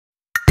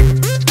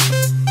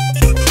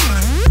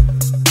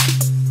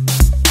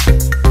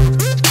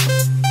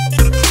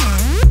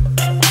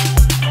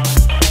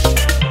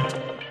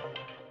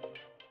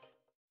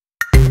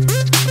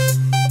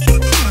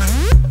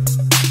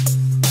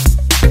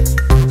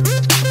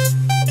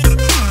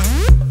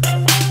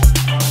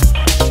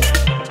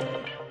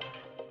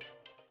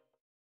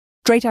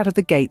Straight out of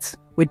the gates,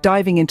 we're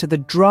diving into the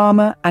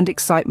drama and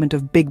excitement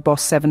of Bigg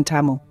Boss 7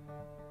 Tamil.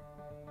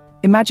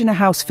 Imagine a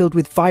house filled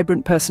with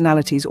vibrant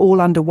personalities all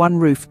under one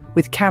roof,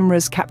 with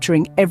cameras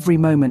capturing every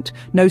moment.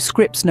 No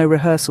scripts, no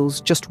rehearsals,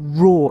 just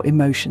raw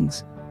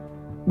emotions.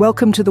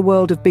 Welcome to the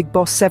world of Bigg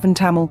Boss 7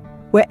 Tamil,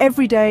 where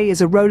every day is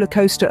a roller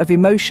coaster of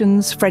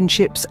emotions,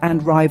 friendships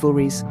and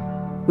rivalries.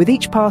 With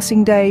each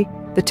passing day,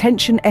 the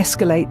tension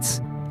escalates,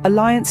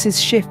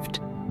 alliances shift,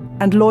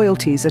 and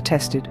loyalties are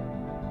tested.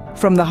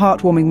 From the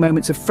heartwarming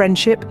moments of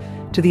friendship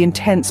to the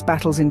intense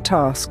battles in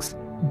tasks,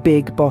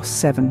 Bigg Boss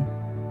 7.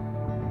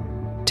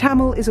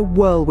 Tamil is a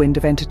whirlwind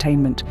of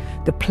entertainment.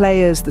 The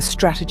players, the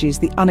strategies,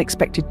 the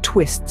unexpected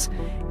twists.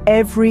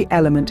 Every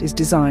element is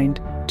designed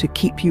to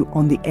keep you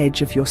on the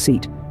edge of your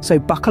seat. So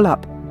buckle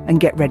up and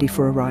get ready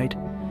for a ride.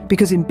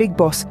 Because in Bigg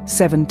Boss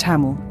 7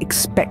 Tamil,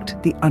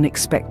 expect the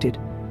unexpected.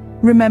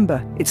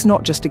 Remember, it's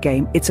not just a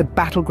game, it's a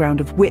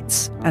battleground of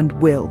wits and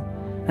will.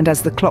 And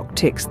as the clock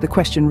ticks, the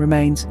question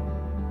remains,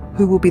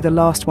 who will be the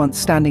last one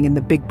standing in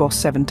the Bigg Boss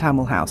 7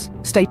 Tamil house?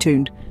 Stay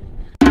tuned,